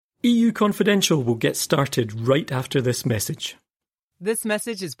EU Confidential will get started right after this message. This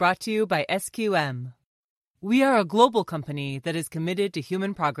message is brought to you by SQM. We are a global company that is committed to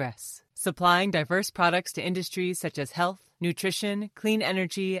human progress, supplying diverse products to industries such as health, nutrition, clean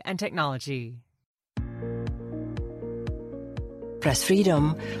energy, and technology. Press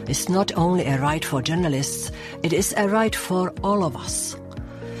freedom is not only a right for journalists, it is a right for all of us.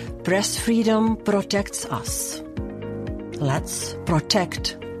 Press freedom protects us. Let's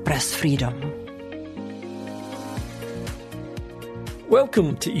protect press freedom.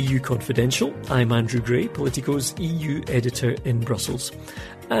 Welcome to EU Confidential. I'm Andrew Gray, Politico's EU editor in Brussels.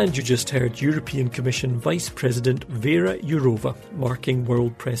 And you just heard European Commission Vice President Vera Jourova marking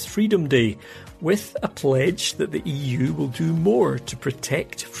World Press Freedom Day with a pledge that the EU will do more to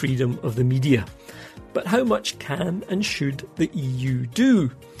protect freedom of the media. But how much can and should the EU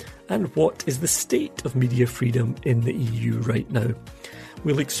do? And what is the state of media freedom in the EU right now?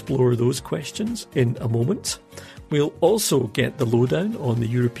 We'll explore those questions in a moment. We'll also get the lowdown on the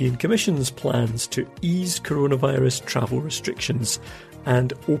European Commission's plans to ease coronavirus travel restrictions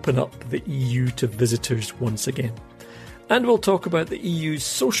and open up the EU to visitors once again. And we'll talk about the EU's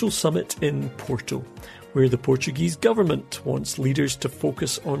social summit in Porto, where the Portuguese government wants leaders to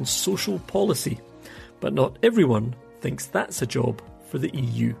focus on social policy. But not everyone thinks that's a job for the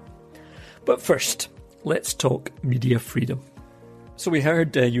EU. But first, let's talk media freedom. So we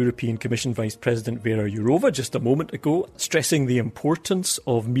heard European Commission Vice President Vera Jourova just a moment ago stressing the importance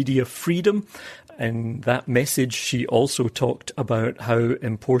of media freedom. In that message, she also talked about how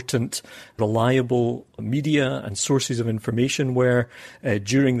important reliable media and sources of information were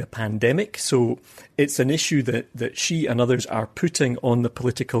during the pandemic. So it's an issue that she and others are putting on the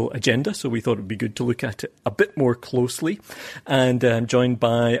political agenda. So we thought it would be good to look at it a bit more closely. And I'm joined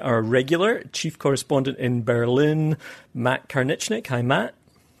by our regular chief correspondent in Berlin, Matt Karnichnik. Hi, Matt.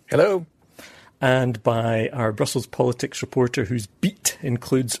 Hello. And by our Brussels politics reporter whose beat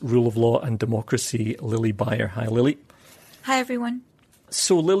includes rule of law and democracy, Lily Beyer. Hi, Lily. Hi, everyone.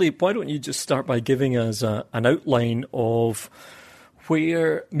 So, Lily, why don't you just start by giving us an outline of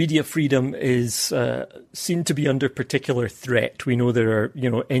where media freedom is seen to be under particular threat? We know there are,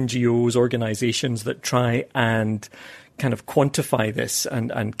 NGOs, organisations that try and kind of quantify this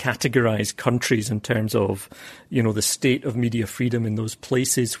and categorise countries in terms of, the state of media freedom in those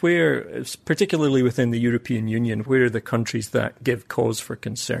places where, particularly within the European Union, where are the countries that give cause for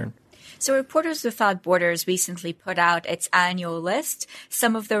concern? So Reporters Without Borders recently put out its annual list.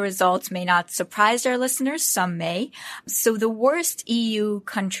 Some of the results may not surprise our listeners, some may. So the worst EU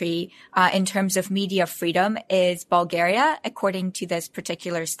country in terms of media freedom is Bulgaria, according to this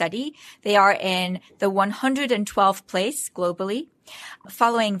particular study. They are in the 112th place globally.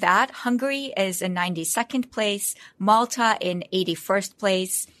 Following that, Hungary is in 92nd place, Malta in 81st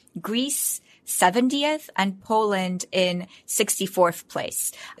place, Greece 70th, and Poland in 64th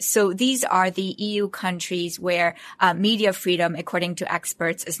place. So these are the EU countries where media freedom, according to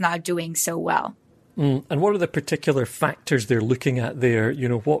experts, is not doing so well. And what are the particular factors they're looking at there?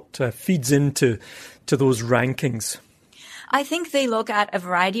 What feeds into those rankings? I think they look at a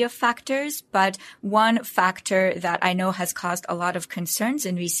variety of factors, but one factor that I know has caused a lot of concerns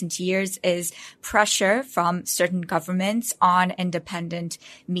in recent years is pressure from certain governments on independent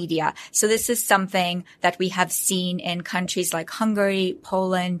media. So this is something that we have seen in countries like Hungary,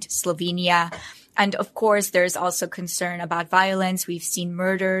 Poland, Slovenia. And of course, there's also concern about violence. We've seen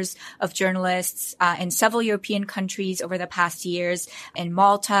murders of journalists in several European countries over the past years, in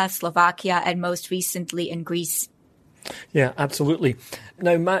Malta, Slovakia, and most recently in Greece. Yeah, absolutely.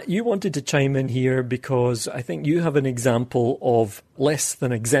 Now, Matt, you wanted to chime in here because I think you have an example of less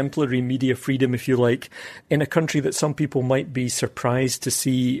than exemplary media freedom, if you like, in a country that some people might be surprised to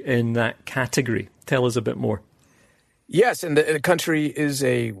see in that category. Tell us a bit more. Yes, and the country is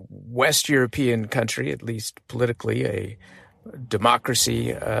a West European country, at least politically, a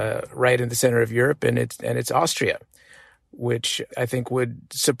democracy right in the center of Europe, and it's Austria, which I think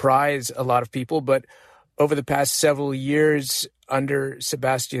would surprise a lot of people, but over the past several years, under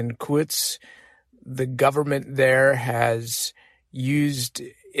Sebastian Kurz, the government there has used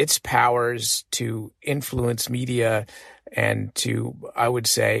its powers to influence media and to, I would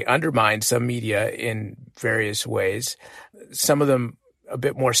say, undermine some media in various ways. Some of them a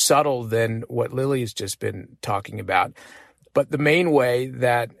bit more subtle than what Lily has just been talking about. But the main way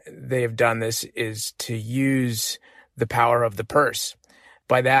that they have done this is to use the power of the purse.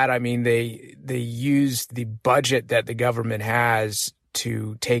 By that, I mean they use the budget that the government has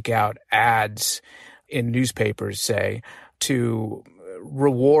to take out ads in newspapers, say, to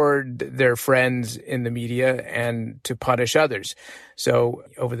reward their friends in the media and to punish others. So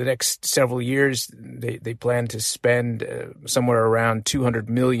over the next several years, they plan to spend somewhere around 200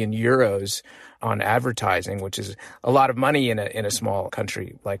 million euros on advertising, which is a lot of money in a small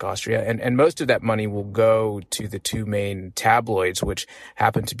country like Austria. And most of that money will go to the two main tabloids, which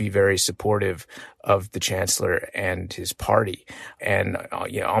happen to be very supportive of the chancellor and his party. And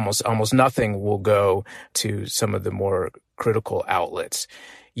almost nothing will go to some of the more critical outlets.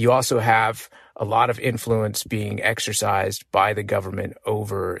 You also have a lot of influence being exercised by the government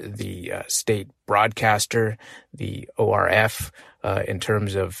over the state broadcaster, the ORF, in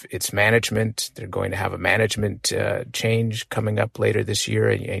terms of its management. They're going to have a management change coming up later this year,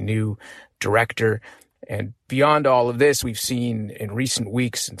 a new director. And beyond all of this, we've seen in recent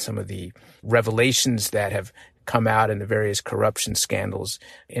weeks and some of the revelations that have come out in the various corruption scandals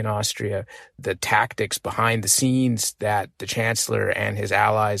in Austria, the tactics behind the scenes that the chancellor and his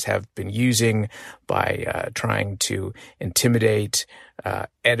allies have been using by trying to intimidate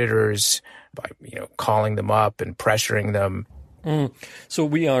editors, by calling them up and pressuring them. So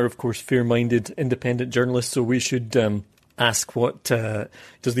we are, of course, fair-minded independent journalists, so we should ask what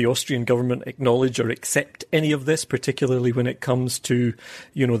does the Austrian government acknowledge or accept any of this, particularly when it comes to,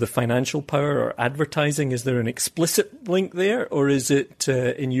 the financial power or advertising? Is there an explicit link there, or is it,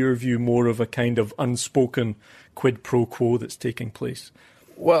 in your view, more of a kind of unspoken quid pro quo that's taking place?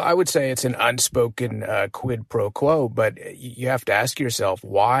 Well, I would say it's an unspoken quid pro quo, but you have to ask yourself,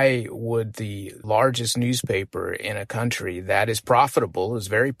 why would the largest newspaper in a country that is profitable, is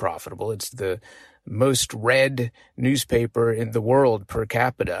very profitable, it's the most read newspaper in the world per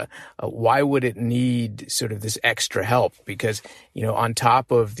capita, why would it need sort of this extra help? Because, on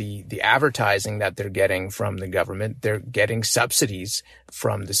top of the advertising that they're getting from the government, they're getting subsidies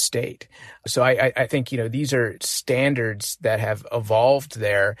from the state. So I think, these are standards that have evolved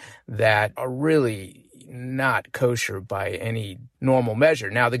there that are really not kosher by any normal measure.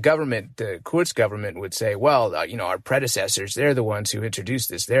 Now, the Kurz government would say, well, our predecessors, they're the ones who introduced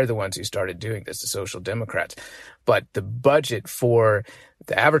this. They're the ones who started doing this, the Social Democrats. But the budget for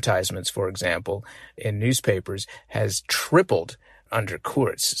the advertisements, for example, in newspapers has tripled under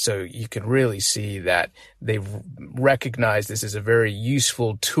Kurz. So you can really see that they've recognized this as a very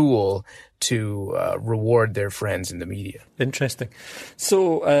useful tool to reward their friends in the media. Interesting.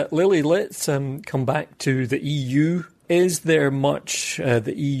 So, Lily, let's come back to the EU. Is there much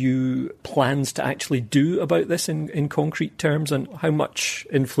the EU plans to actually do about this in concrete terms, and how much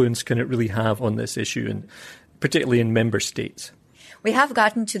influence can it really have on this issue, and particularly in member states? We have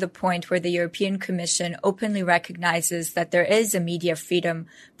gotten to the point where the European Commission openly recognizes that there is a media freedom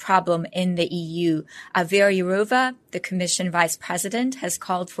problem in the EU. Vera Jourova, the Commission Vice President, has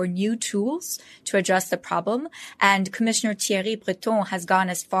called for new tools to address the problem, and Commissioner Thierry Breton has gone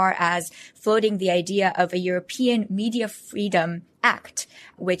as far as floating the idea of a European Media Freedom Act,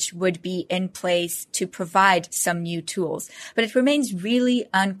 which would be in place to provide some new tools. But it remains really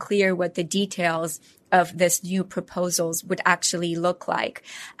unclear what the details of this new proposals would actually look like.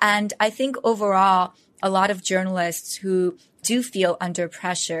 And I think overall, a lot of journalists who do feel under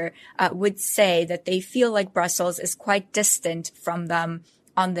pressure would say that they feel like Brussels is quite distant from them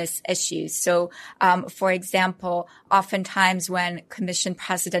on this issue. So, for example, oftentimes when Commission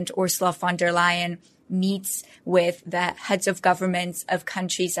President Ursula von der Leyen meets with the heads of governments of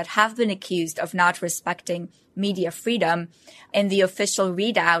countries that have been accused of not respecting media freedom, in the official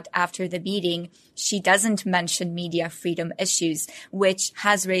readout after the meeting, she doesn't mention media freedom issues, which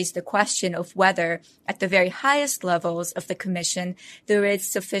has raised the question of whether at the very highest levels of the Commission, there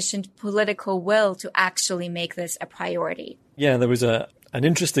is sufficient political will to actually make this a priority. Yeah, there was an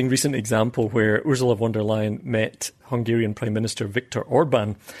interesting recent example where Ursula von der Leyen met Hungarian Prime Minister Viktor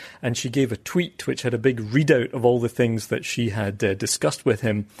Orban, and she gave a tweet which had a big readout of all the things that she had discussed with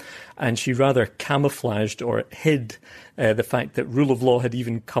him, and she rather camouflaged or hid the fact that rule of law had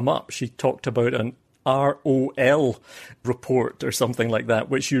even come up. She talked about an ROL report or something like that,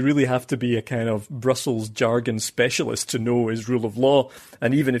 which you really have to be a kind of Brussels jargon specialist to know is rule of law.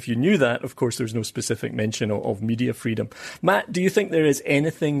 And even if you knew that, of course, there's no specific mention of media freedom. Matt, do you think there is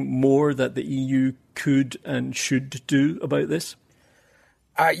anything more that the EU could and should do about this?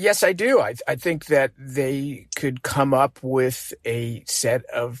 Yes, I do. I think that they could come up with a set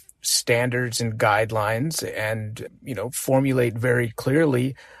of standards and guidelines and, formulate very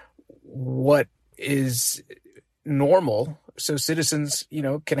clearly what is normal, so citizens,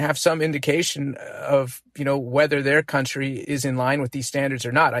 can have some indication of, whether their country is in line with these standards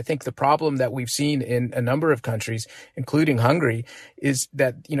or not. I think the problem that we've seen in a number of countries, including Hungary, is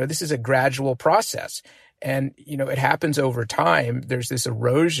that, this is a gradual process. And, it happens over time. There's this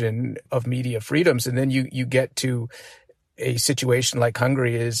erosion of media freedoms. And then you get to a situation like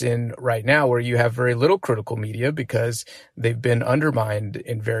Hungary is in right now, where you have very little critical media because they've been undermined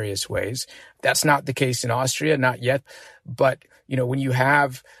in various ways. That's not the case in Austria, not yet. But, when you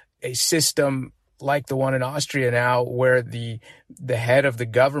have a system like the one in Austria now, where the head of the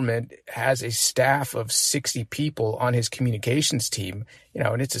government has a staff of 60 people on his communications team,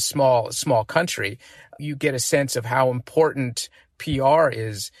 and it's a small country, you get a sense of how important PR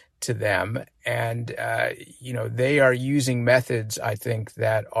is to them. And, they are using methods, I think,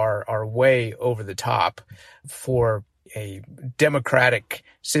 that are way over the top for a democratic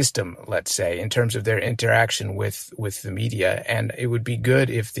system, let's say, in terms of their interaction with the media. And it would be good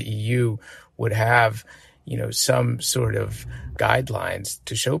if the EU would have, some sort of guidelines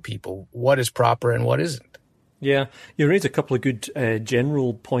to show people what is proper and what isn't. Yeah, you raise a couple of good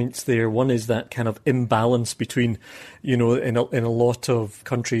general points there. One is that kind of imbalance between, in a lot of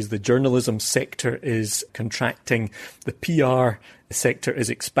countries, the journalism sector is contracting, the PR sector is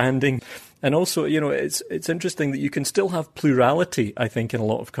expanding. And also, it's interesting that you can still have plurality, I think, in a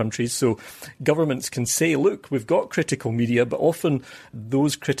lot of countries. So governments can say, look, we've got critical media, but often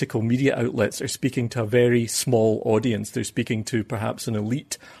those critical media outlets are speaking to a very small audience. They're speaking to perhaps an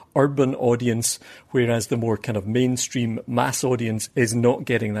elite urban audience, whereas the more kind of mainstream mass audience is not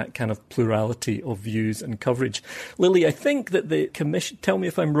getting that kind of plurality of views and coverage. Lily, I think that the Commission, tell me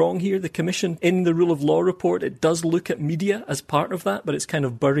if I'm wrong here, the Commission in the Rule of Law report, it does look at media as part of that, but it's kind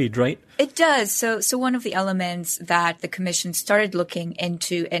of buried, right? It does. So one of the elements that the Commission started looking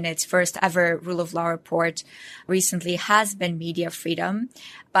into in its first ever Rule of Law report recently has been media freedom,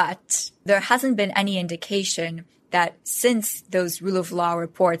 but there hasn't been any indication that since those rule of law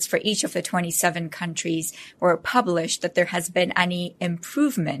reports for each of the 27 countries were published, that there has been any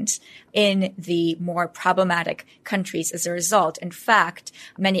improvement in the more problematic countries as a result. In fact,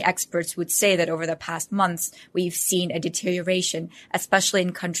 many experts would say that over the past months, we've seen a deterioration, especially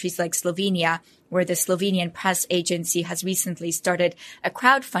in countries like Slovenia, where the Slovenian press agency has recently started a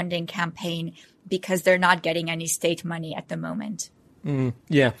crowdfunding campaign because they're not getting any state money at the moment.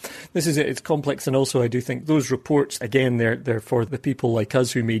 Yeah, this is it. It's complex. And also I do think those reports, again, they're for the people like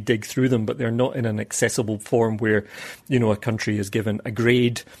us who may dig through them, but they're not in an accessible form where, a country is given a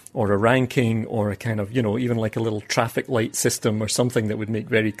grade or a ranking or a kind of, even like a little traffic light system or something that would make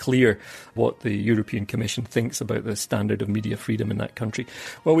very clear what the European Commission thinks about the standard of media freedom in that country.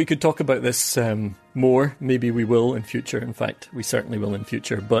 Well, we could talk about this more. Maybe we will in future. In fact, we certainly will in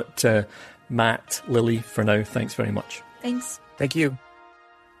future. But Matt, Lily, for now, thanks very much. Thanks. Thank you.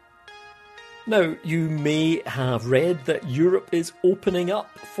 Now, you may have read that Europe is opening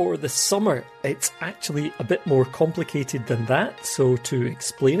up for the summer. It's actually a bit more complicated than that. So to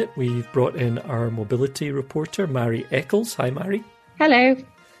explain it, we've brought in our mobility reporter, Mary Eccles. Hi, Mary. Hello.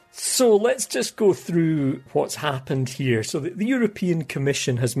 So let's just go through what's happened here. So the European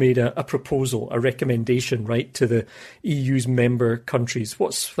Commission has made a proposal, a recommendation, right, to the EU's member countries.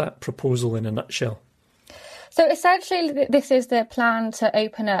 What's that proposal in a nutshell? So essentially, this is the plan to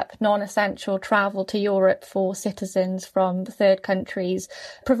open up non-essential travel to Europe for citizens from third countries,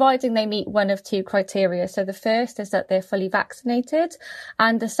 providing they meet one of two criteria. So the first is that they're fully vaccinated,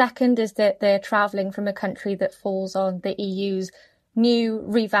 and the second is that they're travelling from a country that falls on the EU's new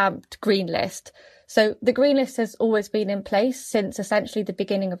revamped green list. So the green list has always been in place since essentially the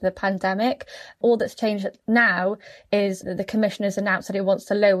beginning of the pandemic. All that's changed now is that the Commission has announced that it wants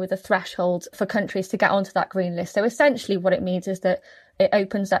to lower the threshold for countries to get onto that green list. So essentially what it means is that it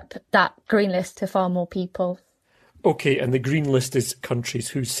opens up that green list to far more people. Okay, and the green list is countries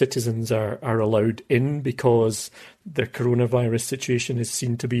whose citizens are allowed in because the coronavirus situation is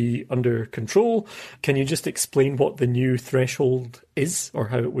seen to be under control. Can you just explain what the new threshold is or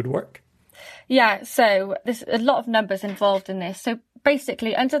how it would work? Yeah, so there's a lot of numbers involved in this. So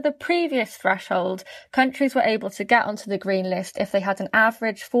basically, under the previous threshold, countries were able to get onto the green list if they had an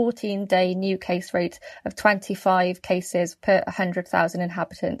average 14-day new case rate of 25 cases per 100,000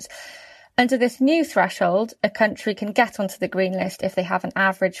 inhabitants. Under this new threshold, a country can get onto the green list if they have an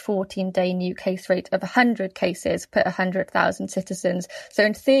average 14-day new case rate of 100 cases per 100,000 citizens. So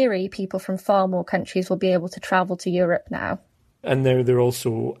in theory, people from far more countries will be able to travel to Europe now. And now they're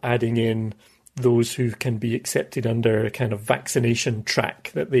also adding in those who can be accepted under a kind of vaccination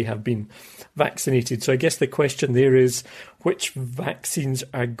track, that they have been vaccinated. So I guess the question there is, which vaccines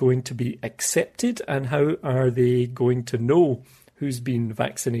are going to be accepted and how are they going to know who's been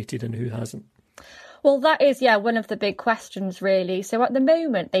vaccinated and who hasn't? Well, that is, one of the big questions, really. So at the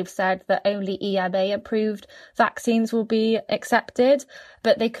moment, they've said that only EMA-approved vaccines will be accepted,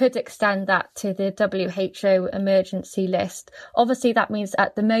 but they could extend that to the WHO emergency list. Obviously, that means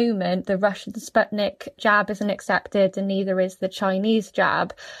at the moment, the Russian Sputnik jab isn't accepted and neither is the Chinese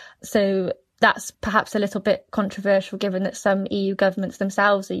jab. So that's perhaps a little bit controversial given that some EU governments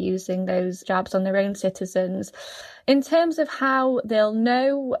themselves are using those jabs on their own citizens. In terms of how they'll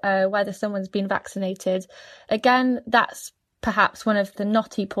know whether someone's been vaccinated, again, that's perhaps one of the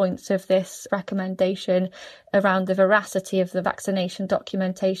knotty points of this recommendation around the veracity of the vaccination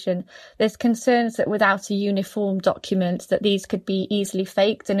documentation. There's concerns that without a uniform document that these could be easily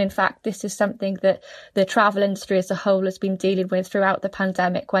faked. And in fact, this is something that the travel industry as a whole has been dealing with throughout the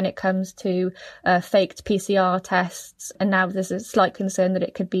pandemic when it comes to faked PCR tests. And now there's a slight concern that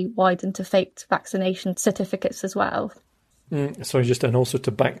it could be widened to faked vaccination certificates as well. Sorry, and also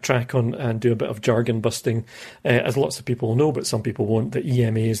to backtrack on and do a bit of jargon busting, as lots of people know, but some people won't, the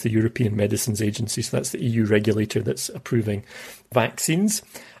EMA is the European Medicines Agency, so that's the EU regulator that's approving vaccines.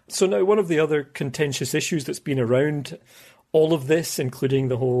 So now one of the other contentious issues that's been around all of this, including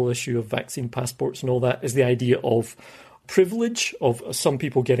the whole issue of vaccine passports and all that, is the idea of privilege, of some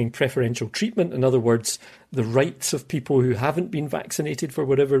people getting preferential treatment. In other words, the rights of people who haven't been vaccinated for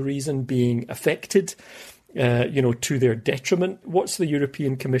whatever reason being affected. To their detriment. What's the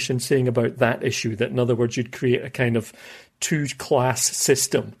European Commission saying about that issue? That, in other words, you'd create a kind of two-class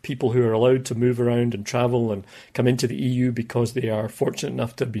system, people who are allowed to move around and travel and come into the EU because they are fortunate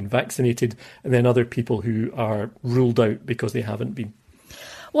enough to have been vaccinated, and then other people who are ruled out because they haven't been.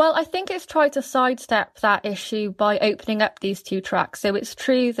 Well, I think it's tried to sidestep that issue by opening up these two tracks. So it's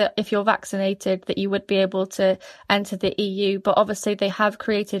true that if you're vaccinated that you would be able to enter the EU, but obviously they have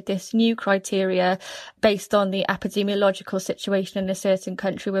created this new criteria based on the epidemiological situation in a certain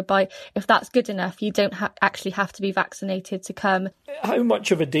country, whereby if that's good enough, you don't actually have to be vaccinated to come. How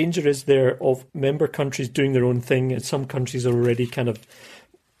much of a danger is there of member countries doing their own thing? And some countries are already kind of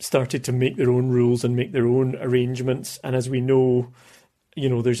started to make their own rules and make their own arrangements. And as we know,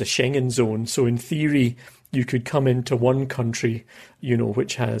 there's a Schengen zone. So in theory, you could come into one country,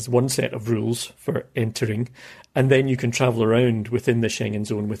 which has one set of rules for entering, and then you can travel around within the Schengen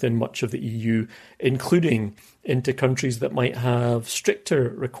zone, within much of the EU, including into countries that might have stricter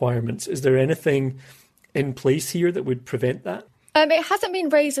requirements. Is there anything in place here that would prevent that? It hasn't been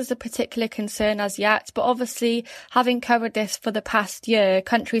raised as a particular concern as yet, but obviously having covered this for the past year,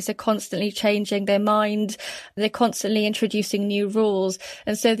 countries are constantly changing their mind. They're constantly introducing new rules.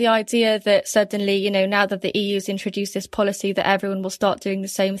 And so the idea that suddenly, now that the EU's introduced this policy that everyone will start doing the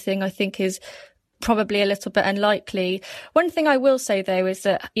same thing, I think is probably a little bit unlikely. One thing I will say, though, is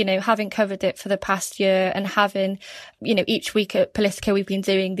that, having covered it for the past year and having, each week at Politico, we've been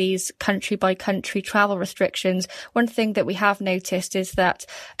doing these country by country travel restrictions. One thing that we have noticed is that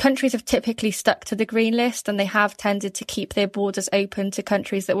countries have typically stuck to the green list and they have tended to keep their borders open to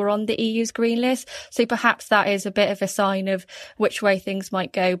countries that were on the EU's green list. So perhaps that is a bit of a sign of which way things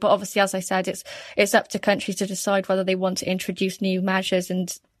might go. But obviously, as I said, it's up to countries to decide whether they want to introduce new measures,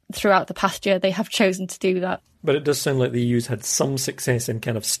 and throughout the past year, they have chosen to do that. But it does sound like the EU's had some success in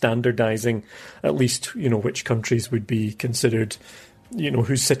kind of standardising at least, which countries would be considered,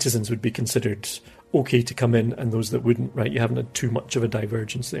 whose citizens would be considered okay to come in and those that wouldn't, right? You haven't had too much of a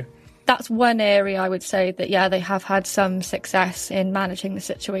divergence there. That's one area I would say that, they have had some success in managing the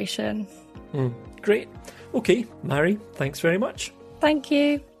situation. Great. Okay, Mari, thanks very much. Thank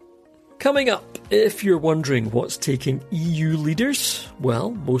you. Coming up, if you're wondering what's taking EU leaders, well,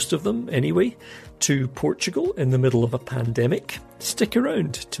 most of them anyway, to Portugal in the middle of a pandemic, stick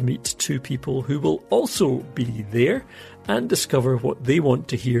around to meet two people who will also be there and discover what they want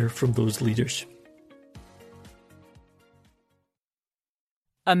to hear from those leaders.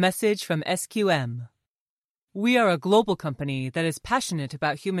 A message from SQM. We are a global company that is passionate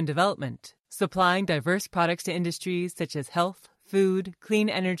about human development, supplying diverse products to industries such as health, food, clean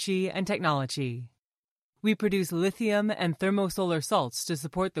energy, and technology. We produce lithium and thermosolar salts to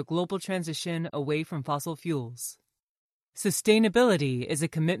support the global transition away from fossil fuels. Sustainability is a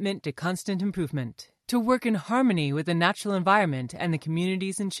commitment to constant improvement, to work in harmony with the natural environment and the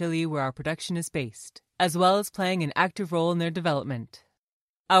communities in Chile where our production is based, as well as playing an active role in their development.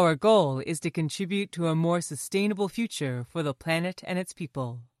 Our goal is to contribute to a more sustainable future for the planet and its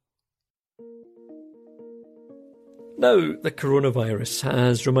people. Now, the coronavirus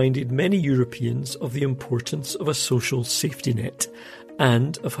has reminded many Europeans of the importance of a social safety net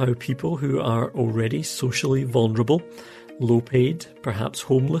and of how people who are already socially vulnerable, low-paid, perhaps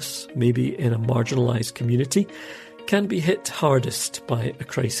homeless, maybe in a marginalised community, can be hit hardest by a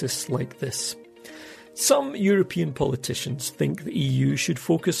crisis like this. Some European politicians think the EU should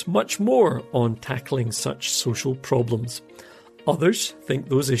focus much more on tackling such social problems. Others think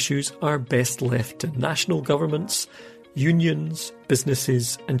those issues are best left to national governments, unions,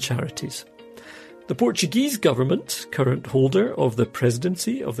 businesses and charities. The Portuguese government, current holder of the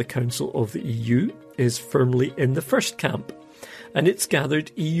presidency of the Council of the EU, is firmly in the first camp, and it's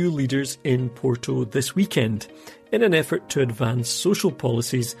gathered EU leaders in Porto this weekend in an effort to advance social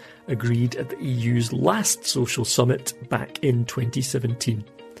policies agreed at the EU's last social summit back in 2017.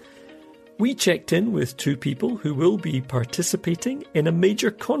 We checked in with two people who will be participating in a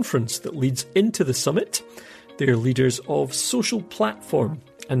major conference that leads into the summit. They're leaders of Social Platform,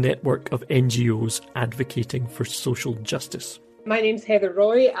 a network of NGOs advocating for social justice. My name's Heather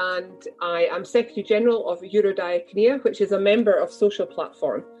Roy and I am Secretary General of Eurodiaconia, which is a member of Social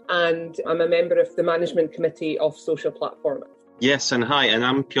Platform, and I'm a member of the Management Committee of Social Platform. Yes, and hi, and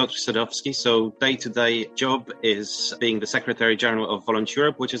I'm Piotr Sadowski. So day-to-day job is being the Secretary General of Volunteer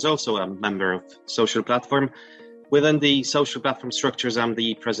Europe, which is also a member of Social Platform. Within the Social Platform structures, I'm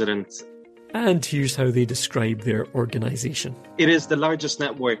the President. And here's how they describe their organisation. It is the largest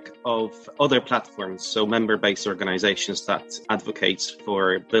network of other platforms, so member-based organisations that advocates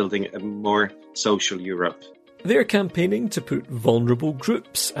for building a more social Europe. They're campaigning to put vulnerable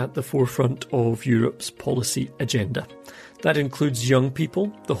groups at the forefront of Europe's policy agenda. That includes young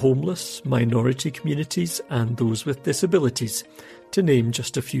people, the homeless, minority communities and those with disabilities, to name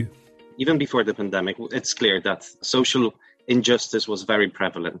just a few. Even before the pandemic, it's clear that social injustice was very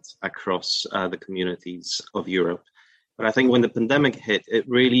prevalent across the communities of Europe. But I think when the pandemic hit, it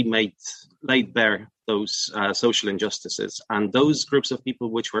really laid bare those social injustices and those groups of people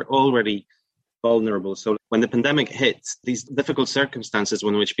which were already vulnerable. So when the pandemic hit, these difficult circumstances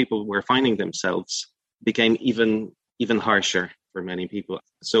in which people were finding themselves became even harsher for many people.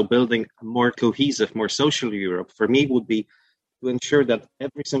 So building a more cohesive, more social Europe for me would be to ensure that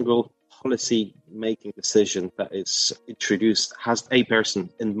every single policy-making decision that is introduced has a person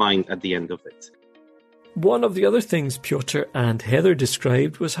in mind at the end of it. One of the other things Piotr and Heather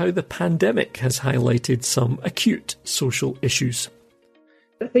described was how the pandemic has highlighted some acute social issues.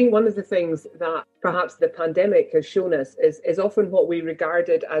 I think one of the things that perhaps the pandemic has shown us is often what we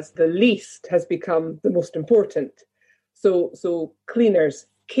regarded as the least has become the most important. So cleaners,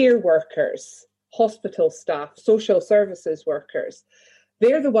 care workers, hospital staff, social services workers,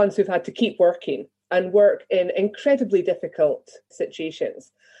 they're the ones who've had to keep working and work in incredibly difficult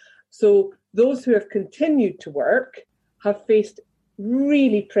situations. So those who have continued to work have faced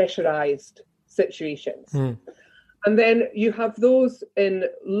really pressurised situations. And then you have those in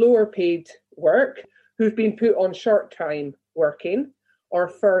lower paid work who've been put on short-time working or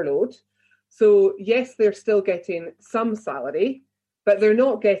furloughed. So yes, they're still getting some salary, but they're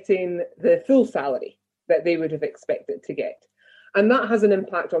not getting the full salary that they would have expected to get. And that has an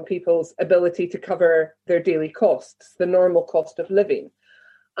impact on people's ability to cover their daily costs, the normal cost of living.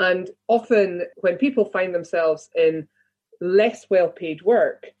 And often when people find themselves in less well-paid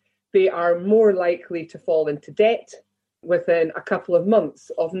work, they are more likely to fall into debt within a couple of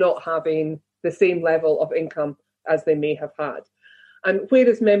months of not having the same level of income as they may have had. And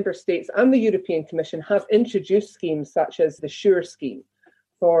whereas member states and the European Commission have introduced schemes such as the SURE scheme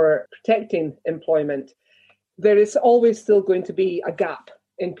for protecting employment, there is always still going to be a gap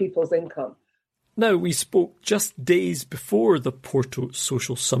in people's income. Now, we spoke just days before the Porto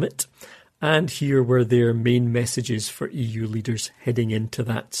Social Summit, and here were their main messages for EU leaders heading into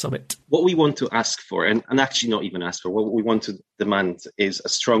that summit. What we want to ask for, and actually not even ask for, what we want to demand is a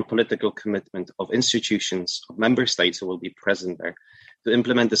strong political commitment of institutions, of member states who will be present there, to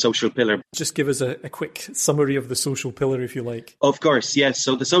implement the social pillar. Just give us a quick summary of the social pillar, if you like. Of course, yes.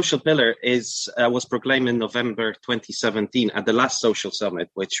 So the social pillar was proclaimed in November 2017 at the last social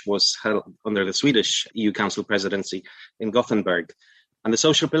summit, which was held under the Swedish EU Council presidency in Gothenburg. And the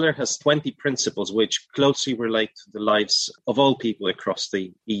social pillar has 20 principles which closely relate to the lives of all people across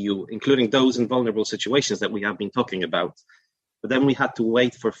the EU, including those in vulnerable situations that we have been talking about. But then we had to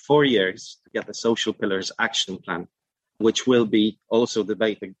wait for 4 years to get the social pillar's action plan, which will be also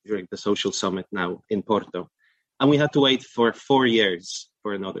debated during the social summit now in Porto. And we had to wait for 4 years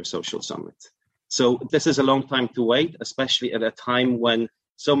for another social summit. So this is a long time to wait, especially at a time when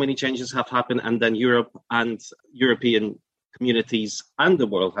so many changes have happened and then Europe and European communities and the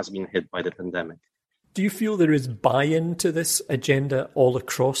world has been hit by the pandemic. Do you feel there is buy-in to this agenda all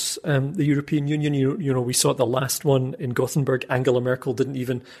across the European Union? You know, we saw at the last one in Gothenburg, Angela Merkel didn't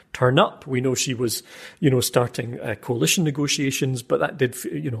even turn up. We know she was, starting coalition negotiations, but that did,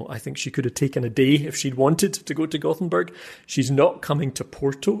 I think she could have taken a day if she'd wanted to go to Gothenburg. She's not coming to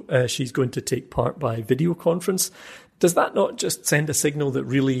Porto. She's going to take part by video conference. Does that not just send a signal that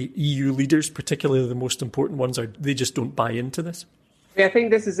really EU leaders, particularly the most important ones, they just don't buy into this? I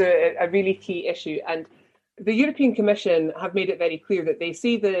think this is a really key issue, and the European Commission have made it very clear that they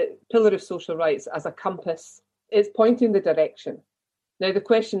see the Pillar of Social Rights as a compass. It's pointing the direction. Now, the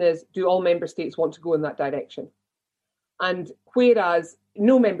question is, do all member states want to go in that direction? And whereas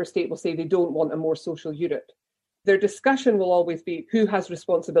no member state will say they don't want a more social Europe, their discussion will always be who has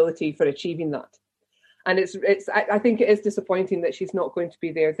responsibility for achieving that. And I think it is disappointing that she's not going to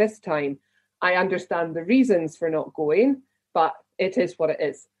be there this time. I understand the reasons for not going, but it is what it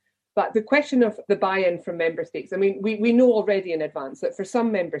is. But the question of the buy-in from member states, I mean, we know already in advance that for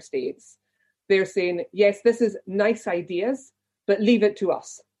some member states, they're saying, yes, this is nice ideas, but leave it to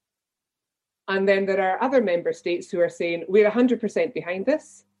us. And then there are other member states who are saying, we're 100% behind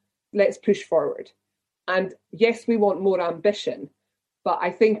this, let's push forward. And yes, we want more ambition, but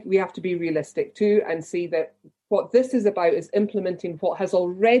I think we have to be realistic too and see that what this is about is implementing what has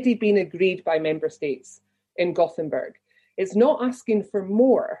already been agreed by member states in Gothenburg. It's not asking for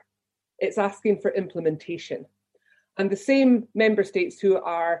more, it's asking for implementation. And the same member states who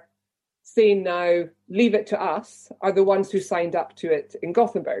are saying now, leave it to us, are the ones who signed up to it in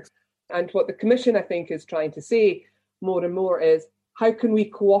Gothenburg. And what the Commission, I think, is trying to say more and more is, how can we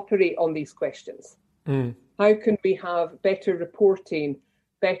cooperate on these questions? How can we have better reporting,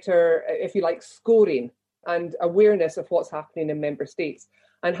 better, if you like, scoring and awareness of what's happening in member states?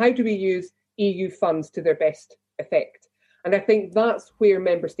 And how do we use EU funds to their best effect? And I think that's where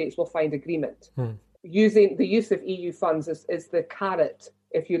member states will find agreement. Using the use of EU funds is the carrot,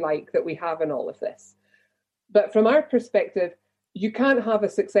 if you like, that we have in all of this. But from our perspective, you can't have a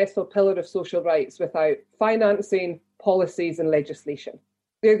successful pillar of social rights without financing, policies and legislation.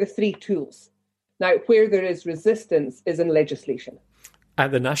 They're the three tools. Now, where there is resistance is in legislation. At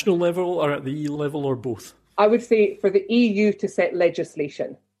the national level or at the EU level or both? I would say for the EU to set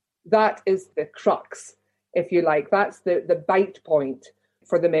legislation, that is the crux, if you like. That's the bite point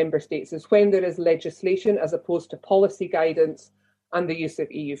for the member states, is when there is legislation as opposed to policy guidance and the use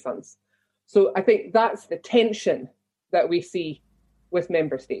of EU funds. So I think that's the tension that we see with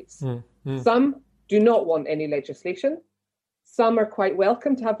member states. Some do not want any legislation. Some are quite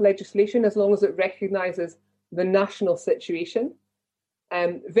welcome to have legislation as long as it recognises the national situation.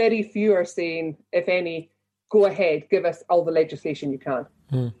 Very few are saying, if any, go ahead, give us all the legislation you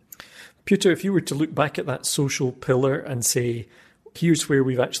can. Peter, if you were to look back at that social pillar and say, here's where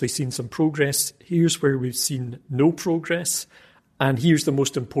we've actually seen some progress, here's where we've seen no progress, and here's the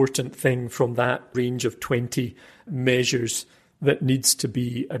most important thing from that range of 20 measures that needs to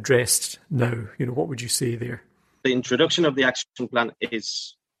be addressed now, what would you say there? The introduction of the action plan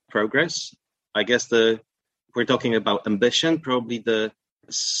is progress. I guess we're talking about ambition. Probably the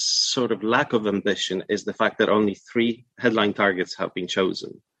sort of lack of ambition is the fact that only 3 headline targets have been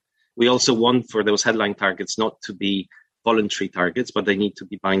chosen. We also want for those headline targets not to be voluntary targets, but they need to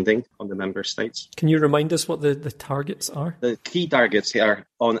be binding on the member states. Can you remind us what the targets are? The key targets here are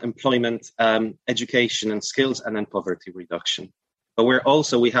on employment, education and skills, and then poverty reduction. But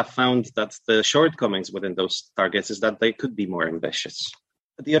we have found that the shortcomings within those targets is that they could be more ambitious.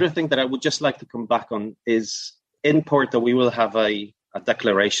 The other thing that I would just like to come back on is in Porto, we will have a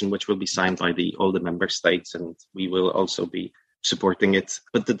declaration which will be signed by all the member states, and we will also be supporting it.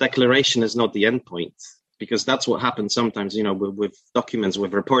 But the declaration is not the end point, because that's what happens sometimes, with documents,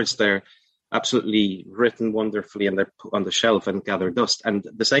 with reports, they're absolutely written wonderfully and they're put on the shelf and gather dust. And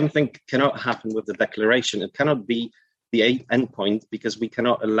the same thing cannot happen with the declaration. It cannot be the end point, because we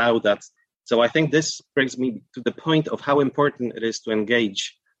cannot allow that. So I think this brings me to the point of how important it is to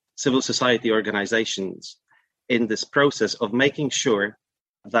engage civil society organizations in this process of making sure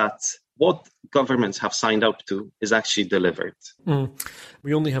that what governments have signed up to is actually delivered.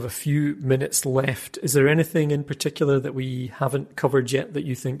 We only have a few minutes left. Is there anything in particular that we haven't covered yet that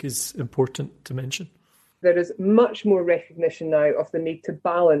you think is important to mention? There is much more recognition now of the need to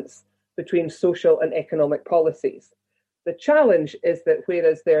balance between social and economic policies. The challenge is that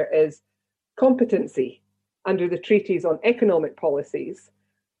whereas there is competency under the treaties on economic policies,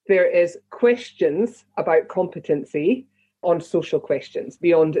 there is questions about competency on social questions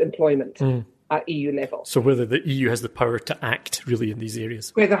beyond employment at EU level. So whether the EU has the power to act really in these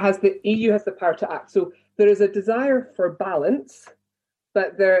areas. Whether the EU has the power to act. So there is a desire for balance,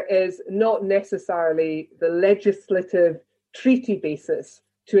 but there is not necessarily the legislative treaty basis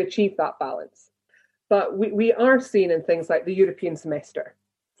to achieve that balance. But we are seeing in things like the European semester,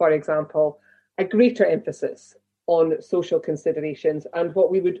 for example, a greater emphasis on social considerations. And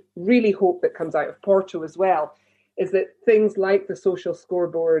what we would really hope that comes out of Porto as well is that things like the social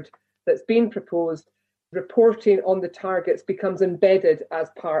scoreboard that's been proposed, reporting on the targets becomes embedded as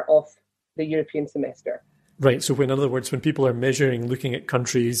part of the European semester. Right. So in other words, when people are measuring, looking at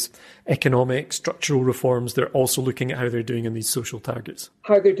countries' economic, structural reforms, they're also looking at how they're doing in these social targets.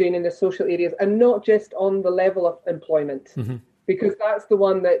 How they're doing in the social areas, and not just on the level of employment, because that's the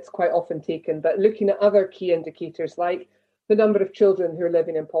one that's quite often taken, but looking at other key indicators like the number of children who are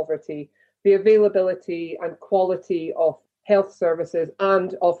living in poverty, the availability and quality of health services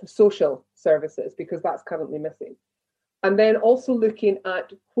and of social services, because that's currently missing. And then also looking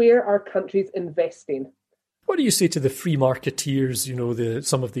at where are countries investing. What do you say to the free marketeers,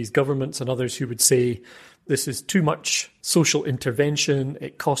 some of these governments and others who would say this is too much social intervention,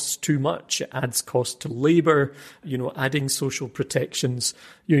 it costs too much, it adds cost to labour, adding social protections.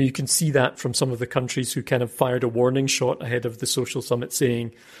 You can see that from some of the countries who kind of fired a warning shot ahead of the social summit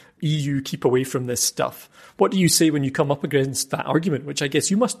saying, EU, keep away from this stuff. What do you say when you come up against that argument, which I guess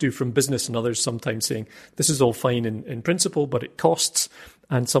you must do from business and others sometimes, saying this is all fine in principle, but it costs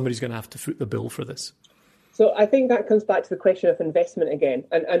and somebody's going to have to foot the bill for this? So I think that comes back to the question of investment again,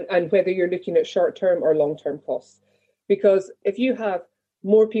 and whether you're looking at short-term or long-term costs. Because if you have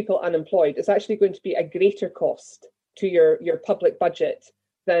more people unemployed, it's actually going to be a greater cost to your public budget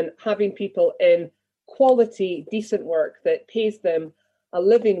than having people in quality, decent work that pays them a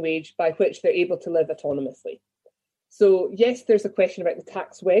living wage by which they're able to live autonomously. So yes, there's a question about the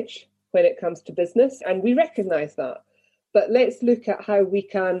tax wedge when it comes to business, and we recognise that. But let's look at how we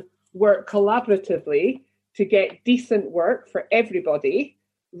can work collaboratively to get decent work for everybody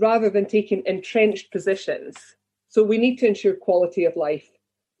rather than taking entrenched positions. So we need to ensure quality of life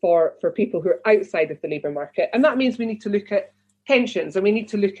for people who are outside of the labour market. And that means we need to look at pensions, and we need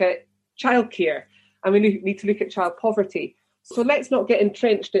to look at childcare, and we need to look at child poverty. So let's not get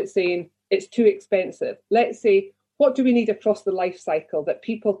entrenched at saying it's too expensive. Let's say, what do we need across the life cycle that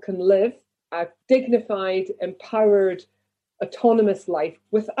people can live a dignified, empowered, autonomous life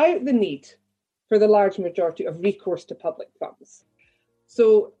without the need for the large majority of recourse to public funds.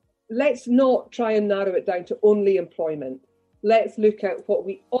 So let's not try and narrow it down to only employment. Let's look at what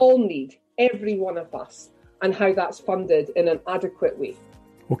we all need, every one of us, and how that's funded in an adequate way.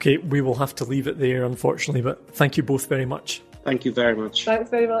 Okay, we will have to leave it there, unfortunately, but thank you both very much. Thank you very much. Thanks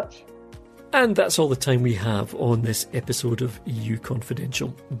very much. And that's all the time we have on this episode of EU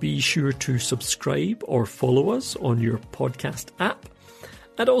Confidential. Be sure to subscribe or follow us on your podcast app.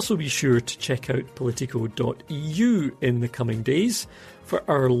 And also be sure to check out politico.eu in the coming days for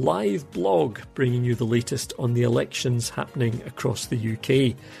our live blog bringing you the latest on the elections happening across the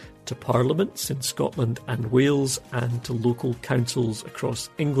UK, to parliaments in Scotland and Wales and to local councils across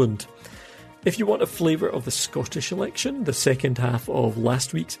England. If you want a flavour of the Scottish election, the second half of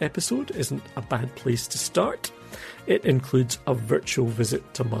last week's episode isn't a bad place to start. It includes a virtual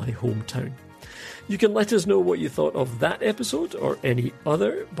visit to my hometown. You can let us know what you thought of that episode or any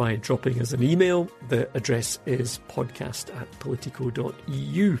other by dropping us an email. The address is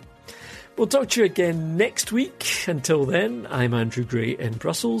podcast@politico.eu. We'll talk to you again next week. Until then, I'm Andrew Gray in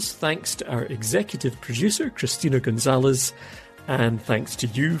Brussels. Thanks to our executive producer, Christina Gonzalez, and thanks to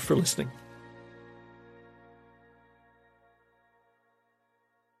you for listening.